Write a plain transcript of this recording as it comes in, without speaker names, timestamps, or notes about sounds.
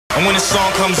And when the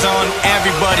song comes on,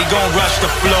 everybody gon' rush the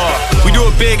floor. We do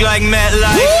it big like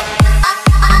MetLife.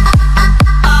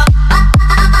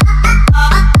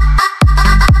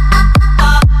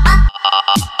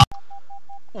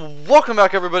 Welcome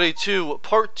back, everybody, to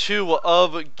part 2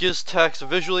 of Gistech's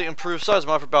visually improved size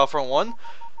mod for Battlefront 1.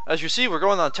 As you see, we're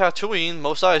going on Tatooine,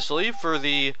 Mos Eisley, for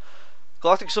the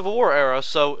Galactic Civil War era,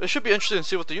 so it should be interesting to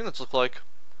see what the units look like.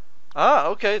 Ah,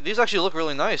 okay, these actually look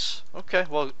really nice. Okay,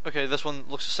 well, okay, this one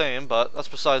looks the same, but that's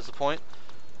besides the point.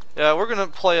 Yeah, we're gonna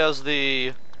play as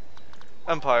the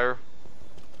Empire.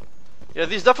 Yeah,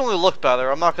 these definitely look better,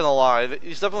 I'm not gonna lie.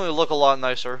 These definitely look a lot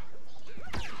nicer.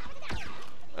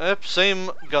 Yep,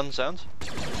 same gun sound.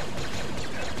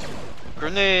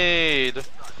 Grenade!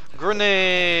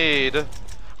 Grenade!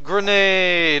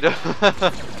 Grenade!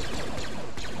 I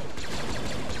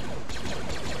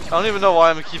don't even know why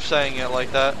I'm gonna keep saying it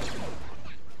like that.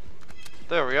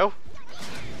 There we go.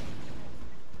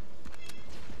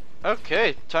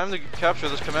 Okay, time to capture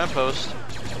this command post.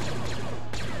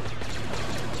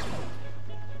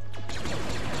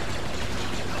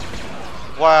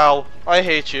 Wow, I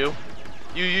hate you.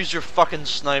 You use your fucking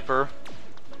sniper.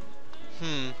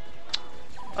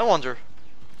 I wonder.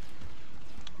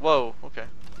 Whoa, okay.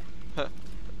 That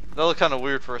looked kind of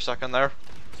weird for a second there.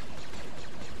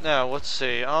 Now, let's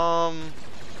see.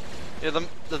 Yeah,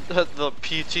 the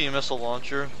PT missile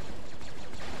launcher.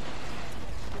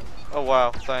 Oh wow,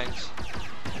 thanks.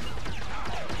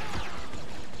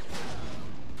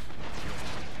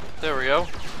 There we go.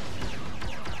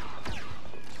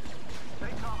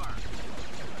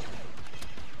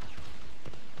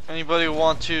 Anybody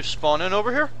want to spawn in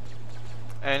over here?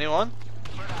 Anyone?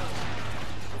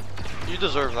 You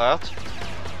deserve that.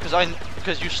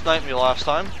 Because you sniped me last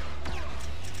time.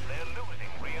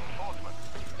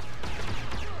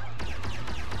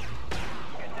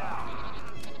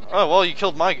 Oh well, you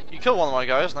killed one of my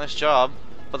guys. Nice job.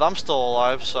 But I'm still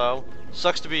alive, so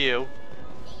sucks to be you.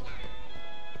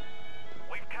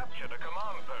 We've captured a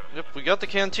command post. Yep, we got the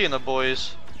cantina,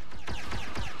 boys.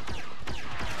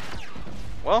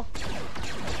 Well.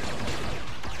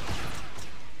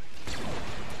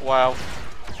 Wow.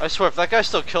 I swear, if that guy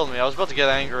still killed me, I was about to get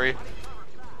angry.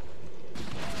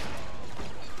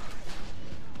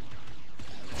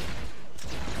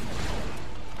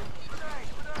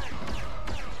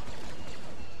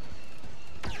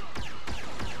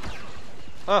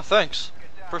 Oh, thanks.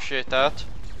 Appreciate that.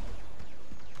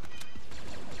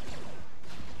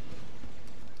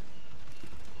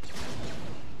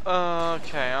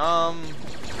 Okay,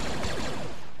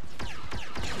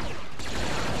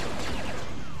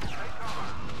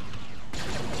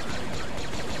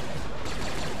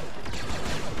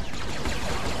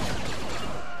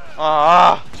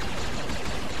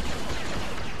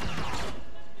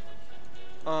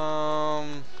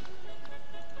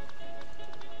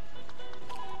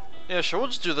 yeah, sure, we'll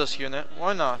just do this unit.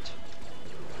 Why not?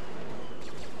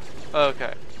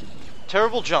 Okay.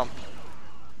 Terrible jump.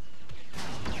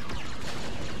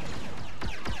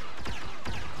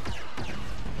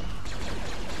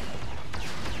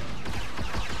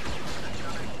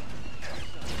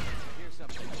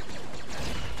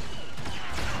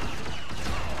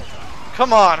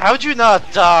 Come on, how'd you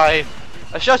not die?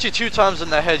 I shot you 2 times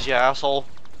in the head, you asshole.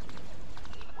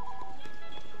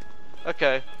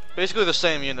 Okay, basically the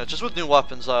same unit, just with new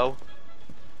weapons though.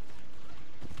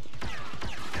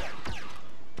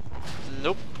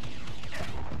 Nope.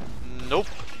 Nope.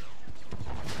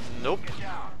 Nope.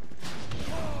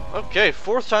 Okay,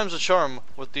 4th time's a charm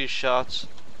with these shots.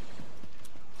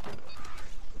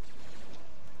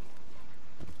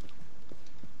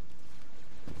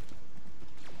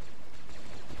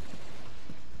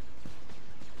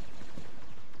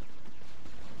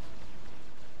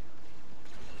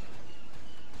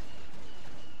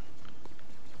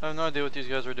 I have no idea what these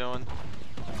guys are doing.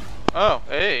 Oh,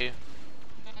 hey.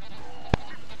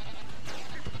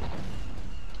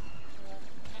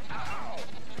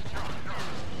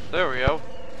 There we go.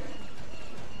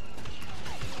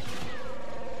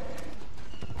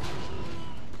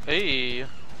 Hey.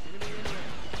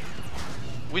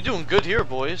 We doing good here,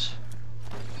 boys.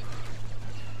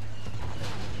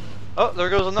 Oh, there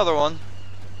goes another one.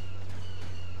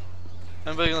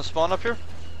 Anybody gonna spawn up here?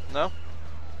 No?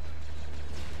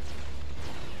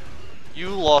 You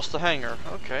lost the hangar.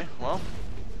 Okay, well.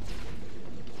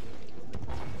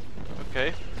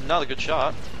 Okay, not a good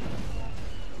shot.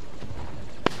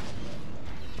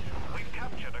 We've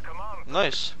captured a command.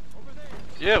 Nice.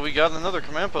 Yeah, we got another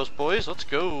command post, boys. Let's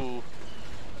go.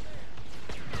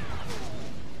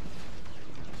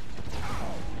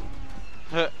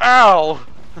 Ow!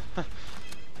 That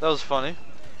was funny.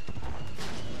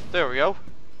 There we go.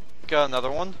 Got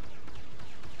another one.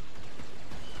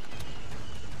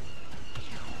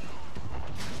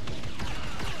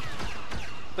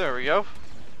 There we go.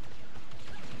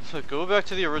 So go back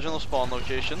to the original spawn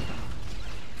location.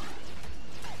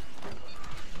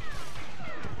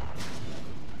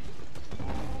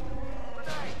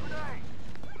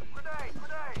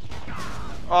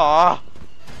 Ah.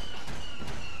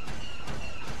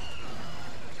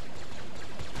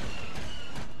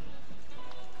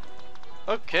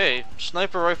 Okay,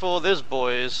 sniper rifle it is,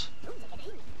 boys.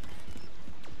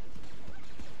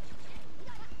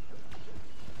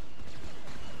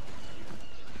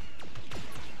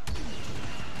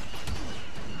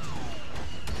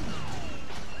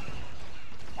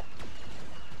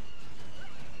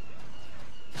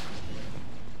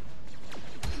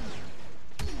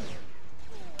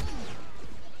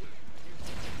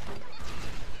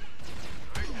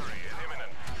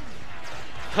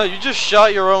 You just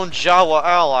shot your own Jawa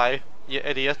ally, you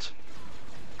idiot.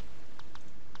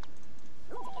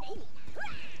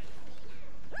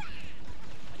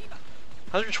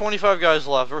 $125 guys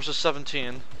left versus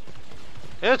 17.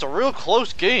 Yeah, it's a real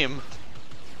close game.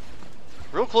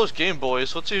 Real close game,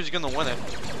 boys. Let's see who's gonna win it.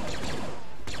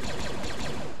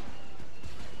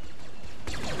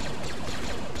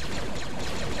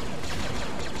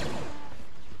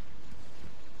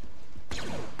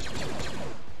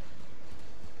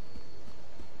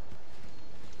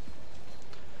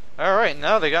 Alright,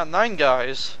 now they got 9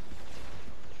 guys.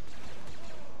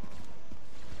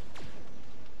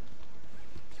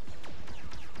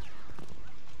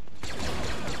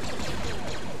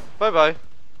 Bye-bye.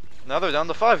 Now they're down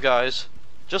to 5 guys.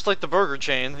 Just like the burger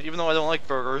chain, even though I don't like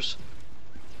burgers.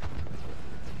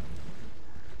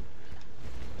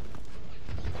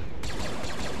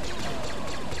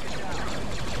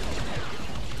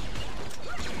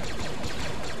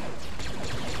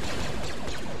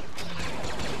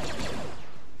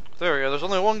 There we go, there's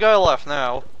only 1 guy left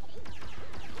now.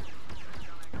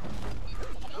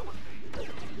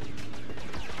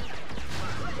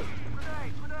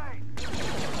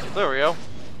 There we go.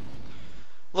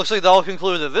 Looks like that'll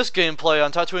conclude this gameplay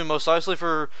on Tatooine Mos Eisley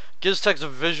for Gistech's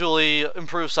visually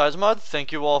improved size mod.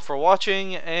 Thank you all for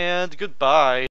watching, and goodbye.